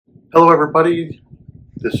Hello everybody,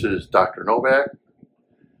 this is Dr. Novak.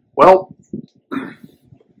 Well,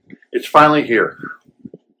 it's finally here,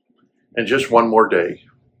 and just one more day.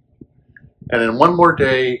 And in one more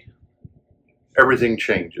day, everything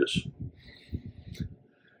changes.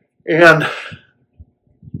 And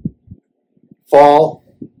fall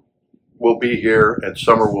will be here and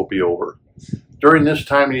summer will be over. During this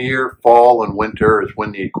time of the year, fall and winter, is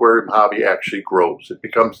when the aquarium hobby actually grows. It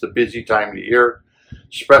becomes the busy time of the year,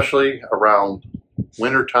 especially around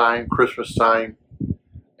winter time, Christmas time,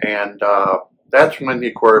 and that's when the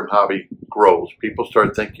aquarium hobby grows. People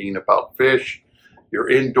start thinking about fish. You're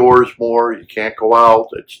indoors more, you can't go out,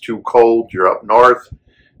 it's too cold, you're up north.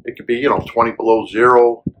 It could be, 20 below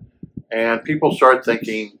zero, and people start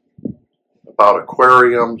thinking about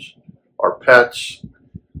aquariums, our pets,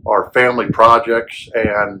 our family projects,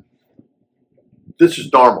 and this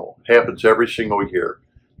is normal. It happens every single year.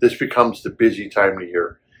 This becomes the busy time of the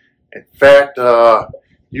year. In fact,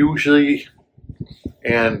 usually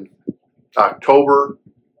in October,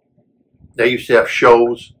 they used to have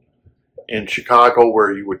shows in Chicago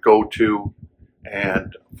where you would go to,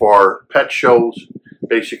 and for pet shows,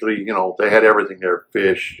 basically, they had everything there: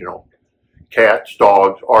 fish, cats,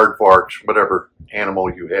 dogs, aardvarks, whatever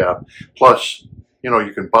animal you have. Plus,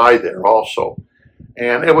 you can buy there also.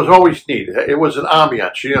 And it was always neat. It was an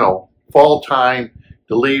ambiance, fall time.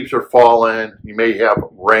 The leaves are falling. You may have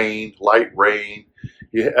rain, light rain.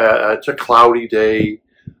 It's a cloudy day.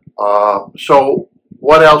 So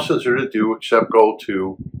what else is there to do except go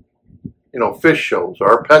to, fish shows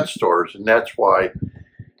or pet stores? And that's why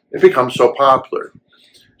it becomes so popular.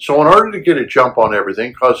 So in order to get a jump on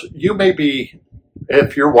everything, because you may be,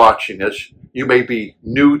 if you're watching this, you may be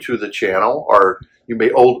new to the channel, or you may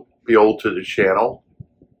be old to the channel,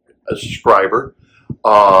 a subscriber.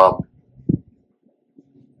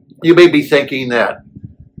 You may be thinking that,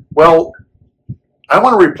 well, I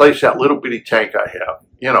want to replace that little bitty tank I have.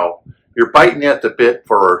 You're biting at the bit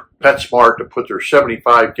for PetSmart to put their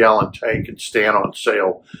 75-gallon tank and stand on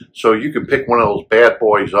sale, so you can pick one of those bad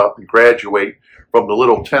boys up and graduate from the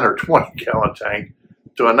little 10 or 20-gallon tank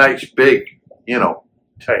to a nice big,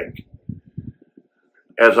 tank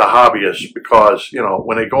as a hobbyist, because,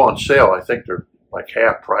 when they go on sale, I think they're like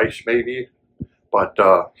half price maybe, but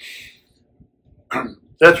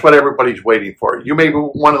that's what everybody's waiting for. You may be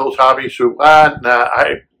one of those hobbyists who,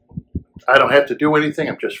 I don't have to do anything,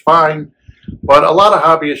 I'm just fine. But a lot of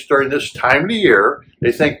hobbyists during this time of the year,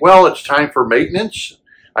 they think, well, it's time for maintenance.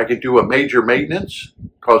 I could do a major maintenance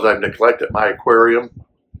because I've neglected my aquarium,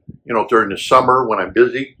 during the summer when I'm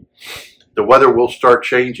busy. The weather will start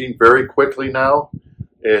changing very quickly now.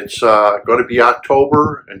 It's going to be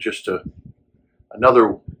October, and just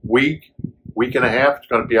another week and a half, it's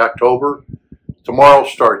going to be October. Tomorrow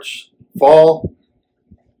starts fall.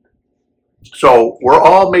 So we're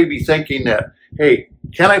all maybe thinking that, hey,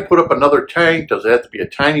 can I put up another tank? Does it have to be a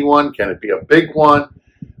tiny one? Can it be a big one?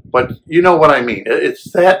 But you know what I mean.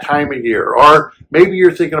 It's that time of year. Or maybe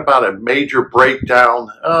you're thinking about a major breakdown.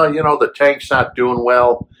 The tank's not doing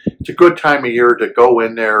well. It's a good time of year to go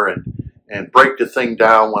in there and break the thing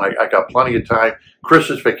down when I got plenty of time.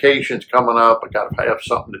 Christmas vacation's coming up. I got to have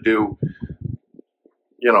something to do.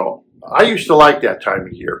 I used to like that time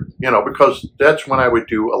of year, because that's when I would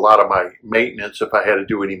do a lot of my maintenance. If I had to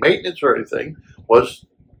do any maintenance or anything, was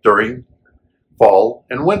during fall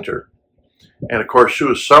and winter. And of course, as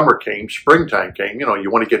soon as summer came, springtime came,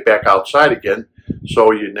 you want to get back outside again,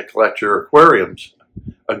 so you neglect your aquariums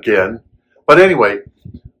again. But anyway,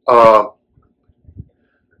 so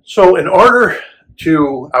in order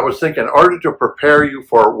to prepare you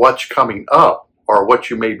for what's coming up, or what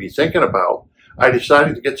you may be thinking about, I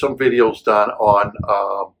decided to get some videos done on,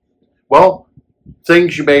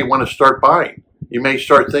 things you may want to start buying. You may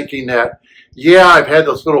start thinking that, yeah, I've had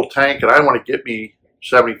this little tank and I want to get me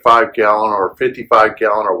 75-gallon or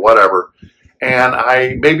 55-gallon or whatever, and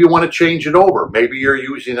I maybe want to change it over. Maybe you're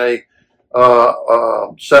using set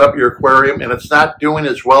up your aquarium and it's not doing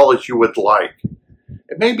as well as you would like.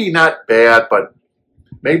 It may be not bad, but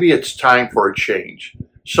maybe it's time for a change,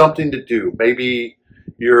 something to do. Maybe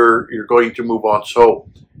you're going to move on. So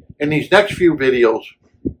in these next few videos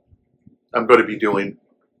I'm going to be doing,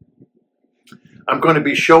 I'm going to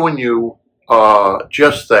be showing you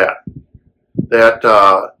just that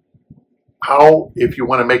how, if you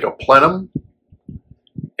want to make a plenum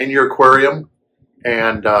in your aquarium,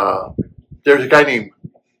 and there's a guy named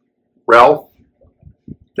Ralph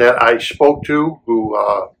that I spoke to, who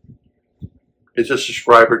is a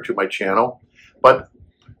subscriber to my channel. But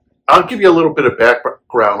I'll give you a little bit of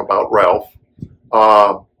background about Ralph.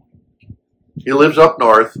 He lives up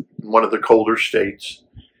north in one of the colder states,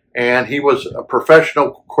 and he was a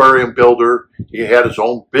professional aquarium builder. He had his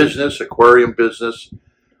own business, aquarium business.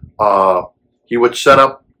 He would set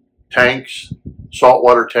up tanks,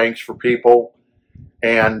 saltwater tanks for people,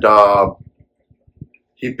 and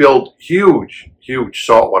he built huge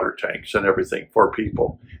saltwater tanks and everything for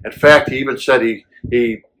people. In fact, he even said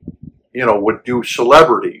he would do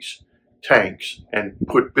celebrities' tanks and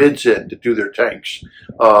put bids in to do their tanks.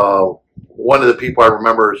 One of the people I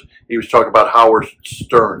remember he was talking about Howard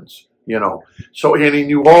Stearns, So, and he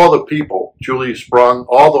knew all the people, Julius Sprung,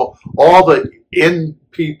 all the in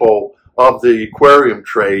people of the aquarium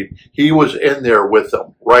trade. He was in there with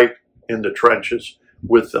them, right in the trenches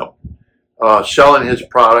with them, selling his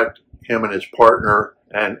product, him and his partner,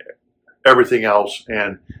 and everything else,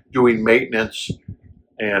 and doing maintenance,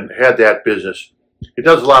 and had that business. He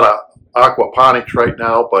does a lot of aquaponics right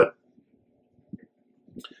now, but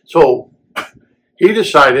so he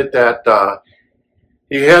decided that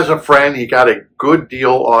he has a friend. He got a good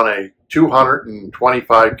deal on a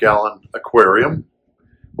 225-gallon aquarium,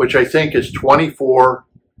 which I think is 24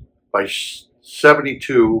 by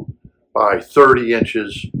 72 by 30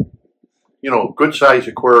 inches, good size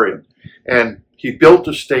aquarium. And he built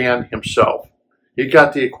the stand himself. He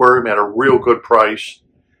got the aquarium at a real good price.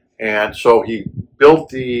 And so he built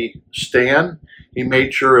the stand. He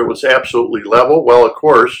made sure it was absolutely level. Well, of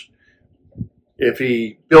course, if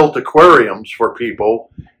he built aquariums for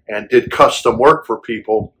people and did custom work for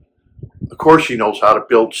people, of course he knows how to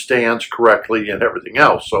build stands correctly and everything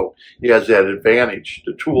else. So he has that advantage,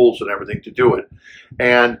 the tools and everything to do it.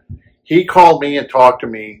 And he called me and talked to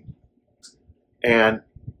me, and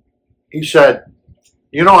he said,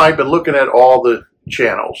 I've been looking at all the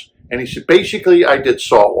channels. And he said, basically, I did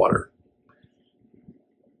saltwater.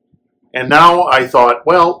 And now I thought,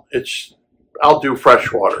 well, I'll do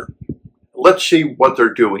freshwater. Let's see what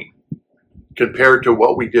they're doing compared to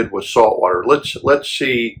what we did with saltwater. Let's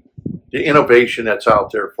see the innovation that's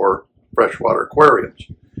out there for freshwater aquariums.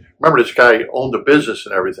 Remember, this guy owned a business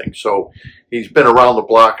and everything, so he's been around the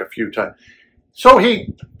block a few times. So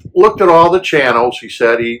he looked at all the channels. He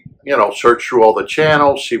said he, searched through all the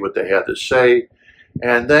channels, see what they had to say.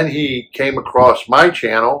 And then he came across my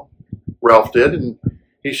channel, Ralph did, and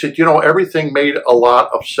he said, everything made a lot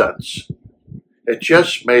of sense. It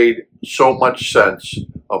just made so much sense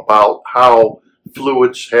about how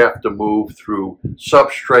fluids have to move through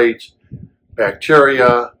substrates,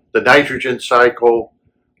 bacteria, the nitrogen cycle,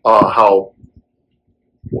 how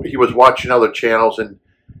he was watching other channels, and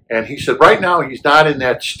he said right now he's not in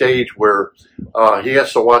that stage where he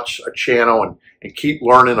has to watch a channel and keep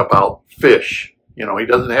learning about fish. He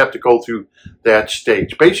doesn't have to go through that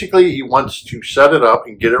stage. Basically, he wants to set it up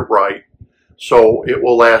and get it right so it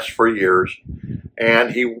will last for years.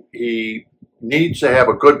 And he needs to have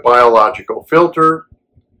a good biological filter,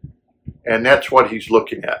 and that's what he's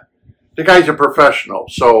looking at. The guy's a professional,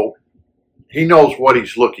 so he knows what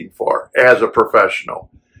he's looking for as a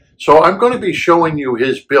professional. So I'm going to be showing you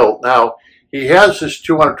his build. Now, he has this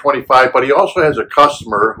 225, but he also has a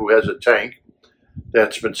customer who has a tank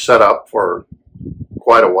that's been set up for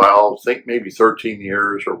quite a while, I think maybe 13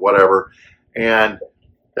 years or whatever, and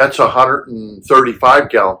that's a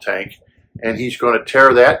 135-gallon tank, and he's going to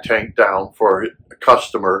tear that tank down for a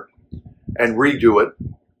customer and redo it,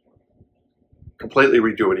 completely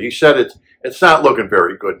redo it. He said it's not looking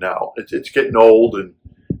very good now. It's getting old, and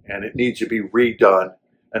it needs to be redone,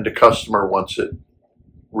 and the customer wants it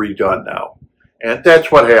redone now. And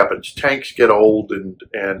that's what happens. Tanks get old,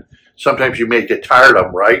 and sometimes you may get tired of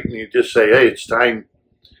them, right? And you just say, hey, it's time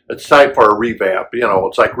for a revamp.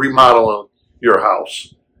 It's like remodeling your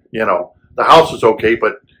house. The house is okay,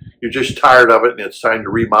 but you're just tired of it, and it's time to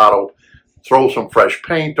remodel. Throw some fresh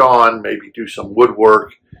paint on, maybe do some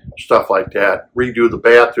woodwork, stuff like that. Redo the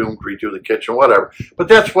bathroom, redo the kitchen, whatever. But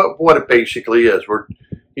that's what it basically is.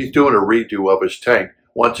 He's doing a redo of his tank.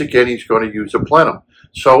 Once again, he's going to use a Plenum.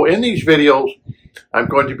 So in these videos, I'm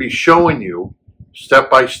going to be showing you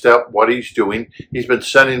step by step what he's doing. He's been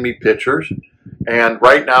sending me pictures, and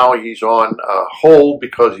right now he's on hold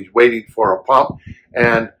because he's waiting for a pump,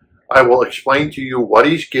 and I will explain to you what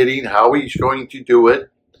he's getting, how he's going to do it.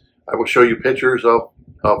 I will show you pictures of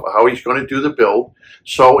how he's going to do the build.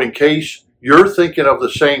 So in case you're thinking of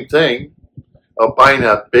the same thing, of buying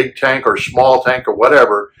a big tank or small tank or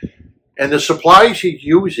whatever, and the supplies he's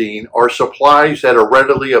using are supplies that are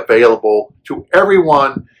readily available to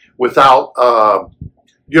everyone without,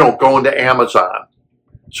 going to Amazon.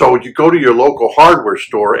 So you go to your local hardware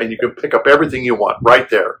store and you can pick up everything you want right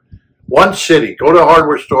there. One city, go to a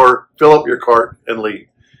hardware store, fill up your cart, and leave.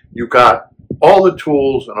 You've got all the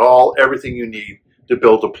tools and everything you need to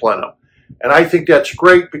build a Plenum. And I think that's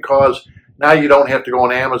great because now you don't have to go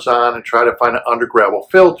on Amazon and try to find an under gravel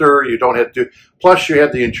filter. You don't have to, plus you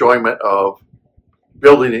have the enjoyment of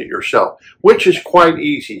building it yourself, which is quite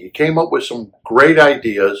easy. He came up with some great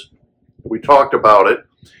ideas. We talked about it.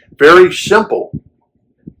 Very simple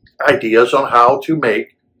ideas on how to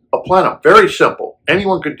make a plenum. Very simple.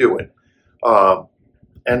 Anyone could do it.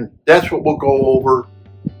 And that's what we'll go over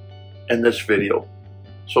in this video.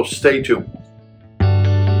 So stay tuned.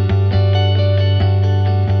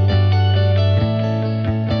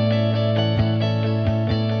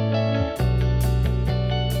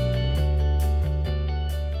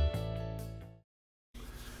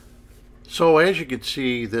 So as you can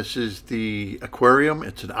see, this is the aquarium.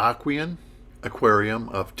 It's an Aqueon aquarium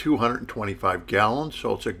of 225 gallons,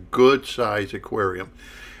 so it's a good size aquarium.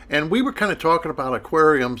 And we were kind of talking about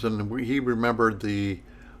aquariums, and he remembered the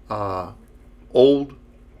old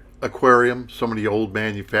aquarium, some of the old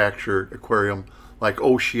manufactured aquarium, like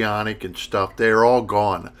Oceanic and stuff. They're all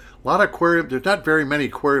gone. A lot of aquarium, there's not very many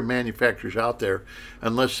aquarium manufacturers out there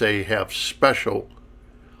unless they have specialized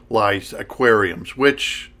aquariums,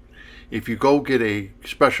 which if you go get a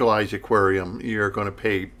specialized aquarium, you're going to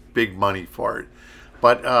pay big money for it.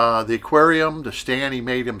 But the aquarium, the stand he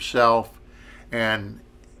made himself, and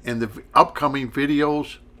in the upcoming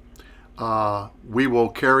videos, we will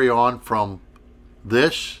carry on from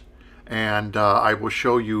this, and I will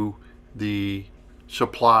show you the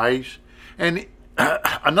supplies. And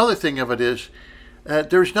another thing of it is,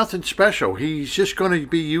 there's nothing special. He's just going to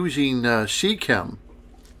be using Seachem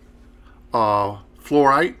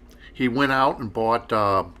fluorite. He went out and bought,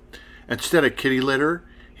 instead of kitty litter,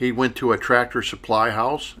 he went to a Tractor Supply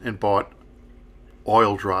house and bought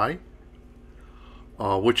oil dry,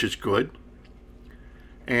 which is good.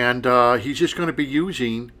 And he's just going to be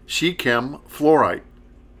using Seachem fluorite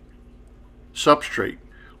substrate,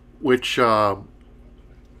 which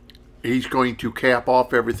he's going to cap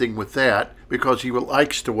off everything with that because he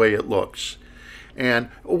likes the way it looks. And,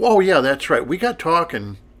 oh yeah, that's right. We got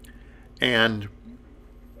talking, and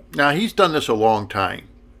now he's done this a long time,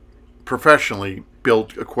 professionally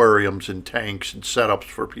built aquariums and tanks and setups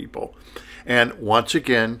for people. And once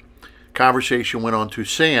again, conversation went on to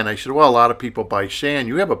sand. I said, well, a lot of people buy sand.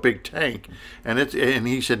 You have a big tank. And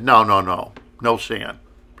he said, no sand.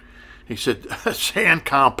 He said, sand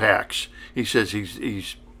compacts. He says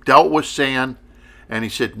he's dealt with sand, and he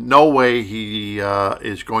said, no way he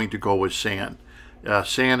is going to go with sand.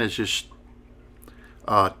 Sand is just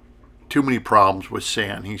too many problems with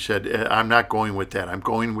sand. He said, I'm not going with that. I'm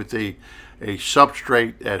going with a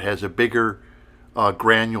substrate that has a bigger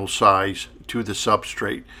granule size to the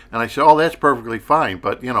substrate. And I said, oh, that's perfectly fine.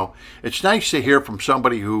 But, you know, it's nice to hear from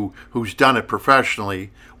somebody who's done it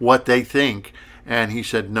professionally what they think. And he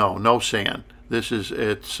said, no sand.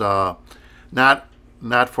 It's not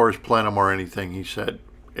for his plenum or anything. He said,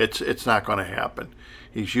 it's not going to happen.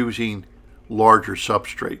 He's using larger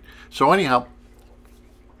substrate. So anyhow,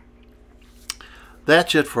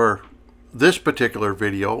 that's it for this particular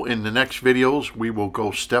video. In the next videos, we will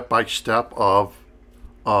go step by step of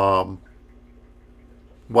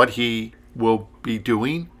what he will be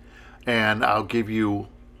doing, and I'll give you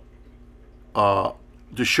to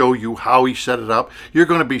show you how he set it up. You're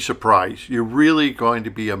going to be surprised. You're really going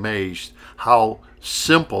to be amazed how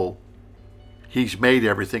simple he's made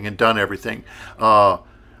everything and done everything. I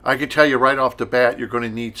can tell you right off the bat, you're going to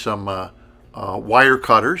need some wire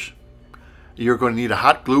cutters. You're going to need a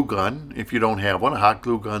hot glue gun if you don't have one. A hot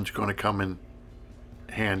glue gun's going to come in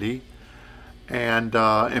handy. And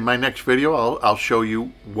in my next video, I'll show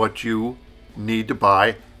you what you need to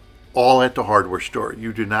buy, all at the hardware store.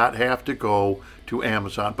 You do not have to go to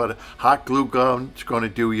Amazon, but a hot glue gun is going to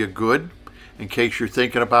do you good. In case you're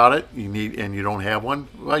thinking about it, and you don't have one,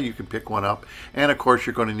 well, you can pick one up. And of course,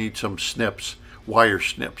 you're going to need some snips, wire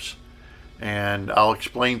snips. And I'll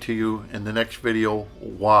explain to you in the next video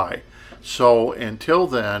why. So until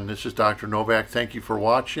then, this is Dr. Novak. Thank you for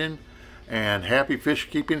watching, and happy fish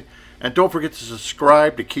keeping. And don't forget to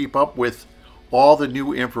subscribe to keep up with all the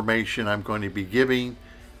new information I'm going to be giving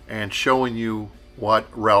and showing you what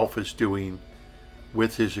Ralph is doing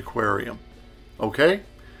with his aquarium. Okay?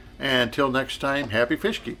 And until next time, happy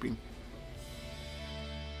fish keeping.